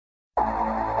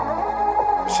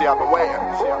See, I've been waiting.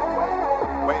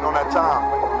 Waiting on that time.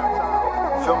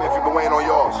 Feel me if you've been waiting on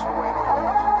yours.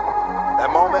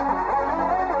 That moment,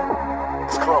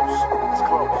 it's close. It's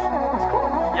close. It's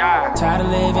close. Yeah. Tired of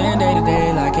living day to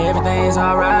day like everything's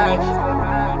alright.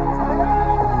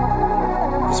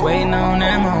 Just waiting on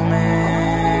that moment.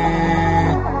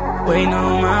 Waiting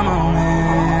on my moment.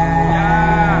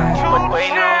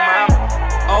 Waiting on my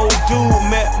Old dude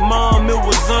met mom, it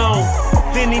was on.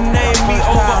 Then he named me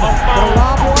over a phone.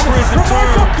 Prison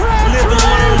term, live and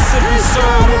learn, simply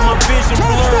serve with my vision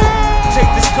blurred. Take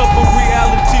this cup of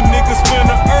reality, niggas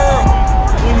finna earn.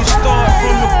 When you start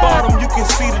from the bottom, you can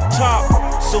see the top.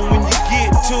 So when you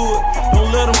get to it,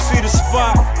 don't let them see the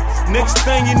spot. Next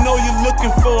thing you know, you're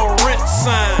looking for a rent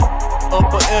sign.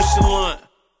 Upper echelon,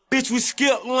 bitch, we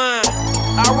skip line.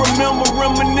 I remember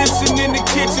reminiscing in the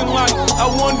kitchen like, I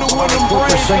wonder when them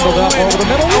brains singled up over the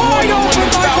middle. Wide open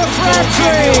Michael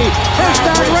Crabtree. First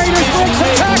down, Raiders breaks a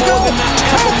tackle.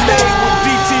 Touchdown!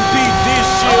 DTP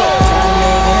this year.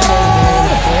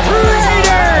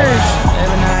 Raiders!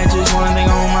 Every night just one thing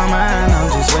on my mind.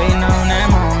 I'm just waiting on that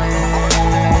moment.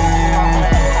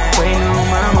 Waiting on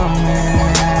my moment.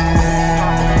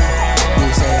 You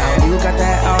say, oh, you got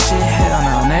that all shit. Hell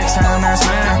no, next time that's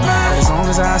mine. As long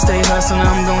as I stay hustling,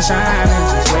 I'm gon' shine. And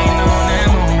just waiting on that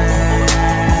moment.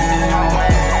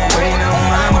 Waiting on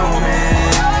my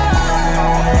moment.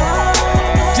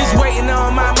 Just waiting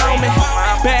on my moment.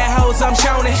 Bad hoes, I'm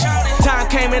showing it. Time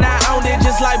came and I owned it,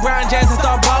 just like Brian Jackson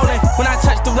start bowling. When I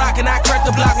touched the rock and I cracked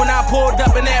the block. When I pulled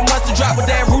up in that mustard drop with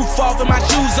that roof off and my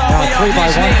shoes off. Now 3 by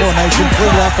 1 formation, 3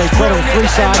 left, they put him 3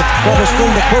 side. Double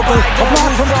screen to Cooper, a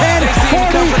block from 10,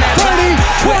 40, 30,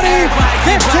 20,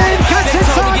 15, cuts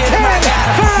inside 10, 5,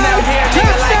 touchdown!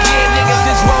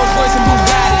 This Rolls Royce and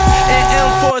Bugatti and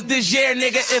M4s this year,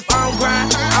 nigga. If I don't grind,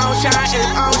 I don't shine. If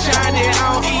I don't shine, then I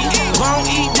don't eat. If I don't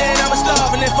eat, then I'ma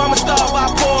starve. And if I'ma starve, I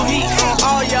pour heat on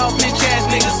all y'all bitch ass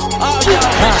niggas. All y'all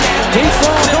bitch ass niggas. Deep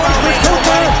ball going for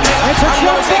Cooper. It's a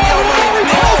jump ball. Amari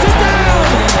pulls it down.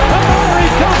 Amari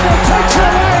comes and takes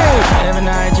it away. Every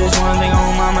night, just one thing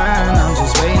on my mind. I'm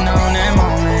just waiting on that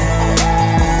moment.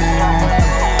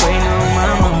 Waiting on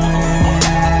my moment.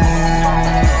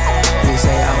 You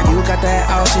say, oh, you got that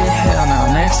all shit. Hell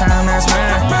no, next time that's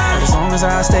mine. As long as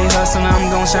I stay hustling, I'm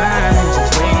gon' shine. I'm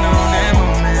just waiting on that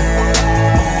moment.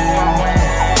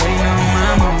 Waiting on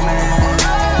my moment.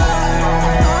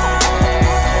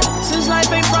 Since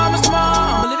life ain't promised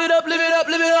tomorrow, live it up, live it up,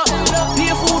 live it up. Be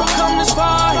a fool to come this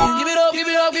far. Give it up, give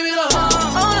it up, give it up.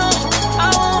 Oh no,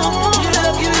 I won't give it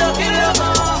up, give it up, give it up.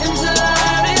 Until I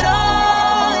have it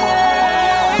all.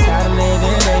 Tired of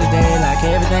living day to day like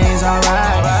everything's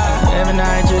alright. Every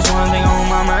night, just one thing on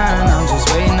my mind. I'm just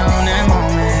waiting on that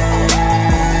moment.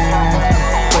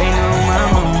 Waiting on my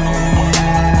moment.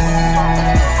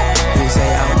 You say,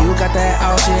 oh, you got that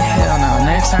all shit. Hell no,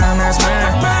 next time that's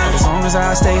mine. As long as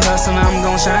I stay hustling, I'm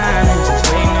gon' shine. I'm just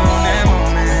waiting